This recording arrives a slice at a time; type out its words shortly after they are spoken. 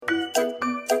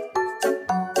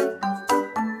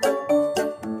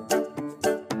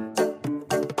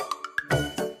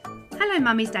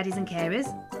mummies, daddies and carers.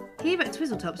 Here at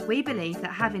Twizzletops we believe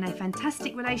that having a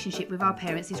fantastic relationship with our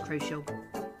parents is crucial.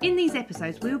 In these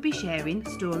episodes we'll be sharing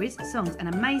stories, songs and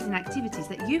amazing activities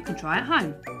that you can try at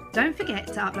home. Don't forget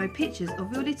to upload pictures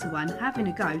of your little one having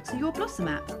a go to your Blossom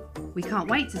app. We can't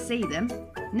wait to see them.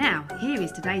 Now, here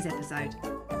is today's episode.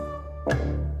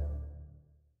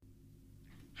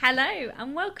 Hello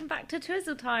and welcome back to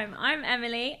Twizzle Time. I'm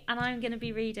Emily and I'm going to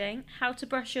be reading How to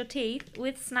Brush Your Teeth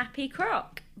with Snappy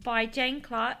Croc by Jane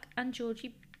Clark and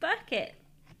Georgie Burkett.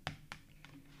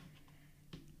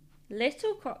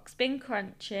 Little Croc's been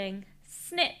crunching.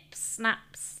 Snip,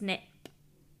 snap, snip.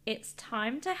 It's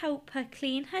time to help her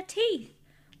clean her teeth.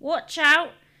 Watch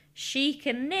out, she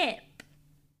can nip.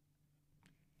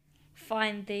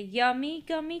 Find the yummy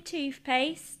gummy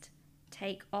toothpaste.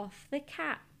 Take off the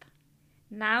cap.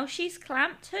 Now she's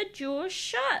clamped her jaws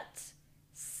shut.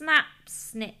 Snap,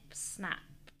 snip, snap.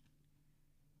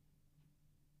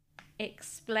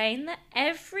 Explain that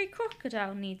every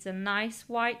crocodile needs a nice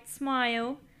white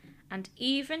smile, and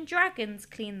even dragons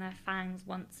clean their fangs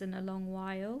once in a long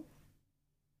while.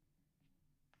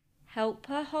 Help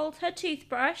her hold her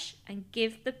toothbrush and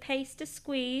give the paste a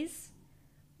squeeze.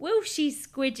 Will she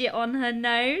squidge it on her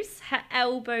nose, her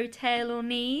elbow, tail or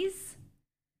knees?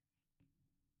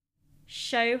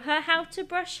 Show her how to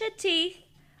brush her teeth.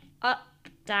 Up,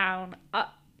 down,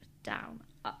 up, down,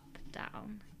 up,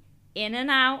 down. In and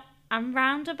out and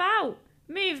round about.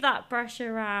 Move that brush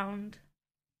around.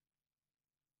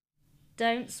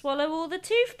 Don't swallow all the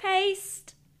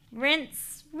toothpaste.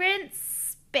 Rinse,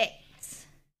 rinse, spit.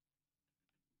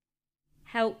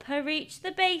 Help her reach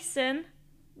the basin.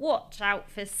 Watch out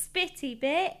for spitty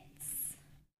bits.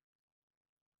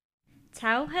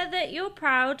 Tell her that you're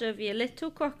proud of your little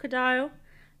crocodile.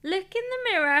 Look in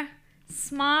the mirror.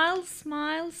 Smile,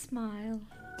 smile, smile.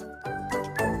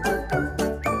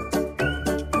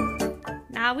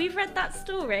 Now we've read that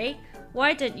story,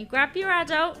 why don't you grab your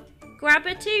adult, grab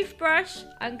a toothbrush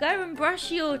and go and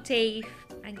brush your teeth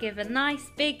and give a nice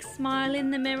big smile in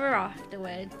the mirror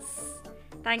afterwards.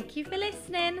 Thank you for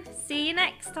listening. See you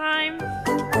next time.